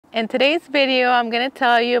In today's video, I'm going to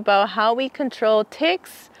tell you about how we control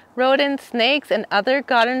ticks, rodents, snakes, and other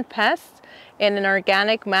garden pests in an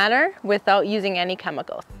organic manner without using any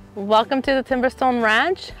chemicals. Welcome to the Timberstone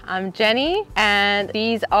Ranch. I'm Jenny, and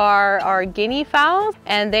these are our guinea fowls,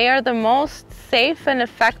 and they are the most safe and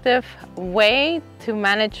effective way to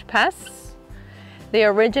manage pests. They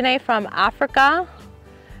originate from Africa,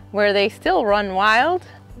 where they still run wild.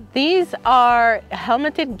 These are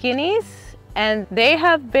helmeted guineas, and they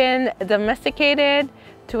have been domesticated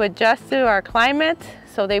to adjust to our climate,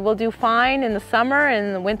 so they will do fine in the summer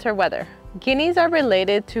and the winter weather. Guineas are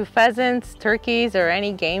related to pheasants, turkeys, or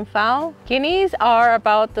any game fowl. Guineas are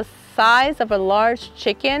about the size of a large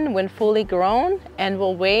chicken when fully grown and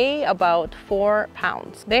will weigh about 4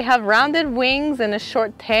 pounds. They have rounded wings and a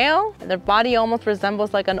short tail. Their body almost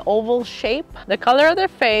resembles like an oval shape. The color of their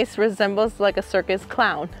face resembles like a circus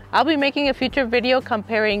clown. I'll be making a future video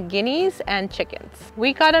comparing guineas and chickens.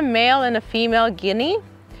 We got a male and a female guinea.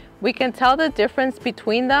 We can tell the difference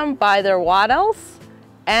between them by their wattles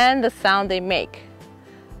and the sound they make.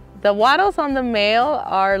 The wattles on the male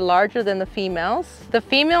are larger than the females. The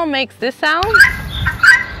female makes this sound,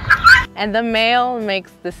 and the male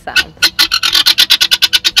makes this sound.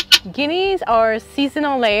 Guineas are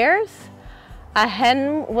seasonal layers. A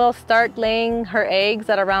hen will start laying her eggs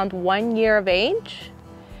at around 1 year of age.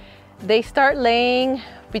 They start laying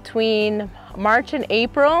between March and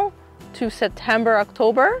April to September,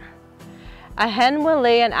 October. A hen will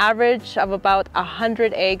lay an average of about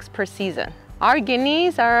 100 eggs per season. Our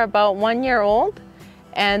guineas are about 1 year old,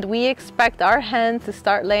 and we expect our hen to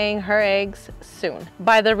start laying her eggs soon.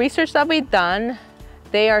 By the research that we've done,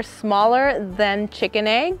 they are smaller than chicken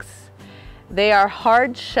eggs. They are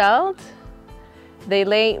hard-shelled. They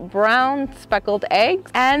lay brown speckled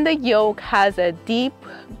eggs, and the yolk has a deep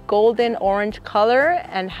golden orange color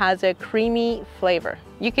and has a creamy flavor.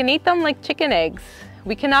 You can eat them like chicken eggs.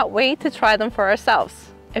 We cannot wait to try them for ourselves.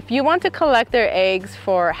 If you want to collect their eggs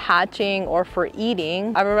for hatching or for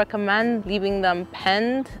eating, I would recommend leaving them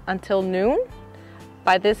penned until noon.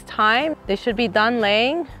 By this time, they should be done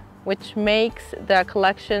laying, which makes the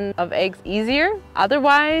collection of eggs easier.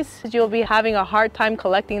 Otherwise, you'll be having a hard time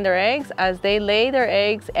collecting their eggs as they lay their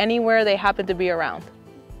eggs anywhere they happen to be around.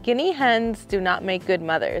 Guinea hens do not make good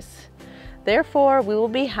mothers. Therefore, we will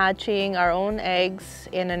be hatching our own eggs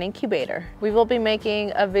in an incubator. We will be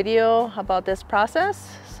making a video about this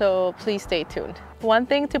process, so please stay tuned. One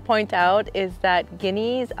thing to point out is that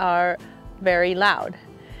guineas are very loud.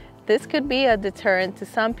 This could be a deterrent to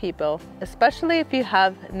some people, especially if you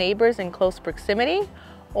have neighbors in close proximity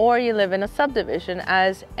or you live in a subdivision,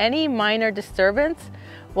 as any minor disturbance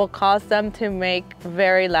will cause them to make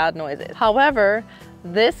very loud noises. However,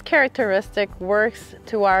 this characteristic works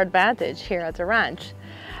to our advantage here at the ranch,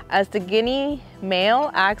 as the guinea male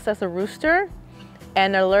acts as a rooster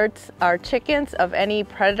and alerts our chickens of any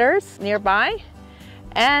predators nearby,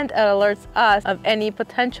 and it alerts us of any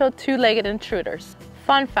potential two-legged intruders.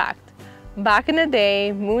 Fun fact, back in the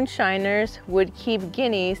day, moonshiners would keep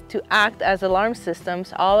guineas to act as alarm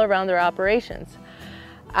systems all around their operations,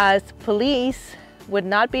 as police would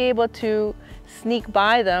not be able to sneak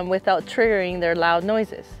by them without triggering their loud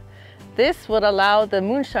noises. This would allow the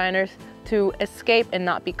moonshiners to escape and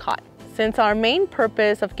not be caught. Since our main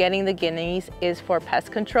purpose of getting the guineas is for pest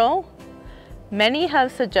control, many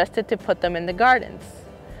have suggested to put them in the gardens,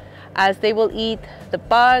 as they will eat the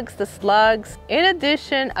bugs, the slugs. In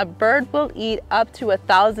addition, a bird will eat up to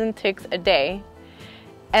 1,000 ticks a day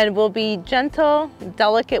and will be gentle,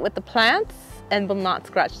 delicate with the plants, and will not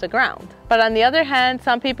scratch the ground. But on the other hand,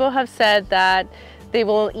 some people have said that they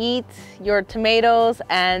will eat your tomatoes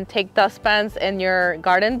and take dustpans in your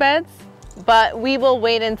garden beds, but we will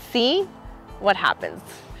wait and see what happens.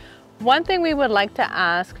 One thing we would like to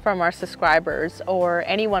ask from our subscribers or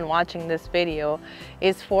anyone watching this video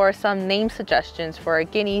is for some name suggestions for our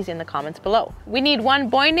guineas in the comments below. We need one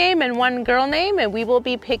boy name and one girl name, and we will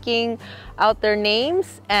be picking out their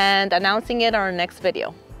names and announcing it on our next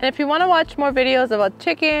video. And if you want to watch more videos about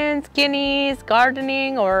chickens, guineas,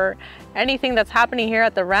 gardening, or anything that's happening here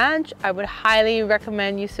at the ranch, I would highly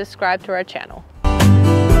recommend you subscribe to our channel.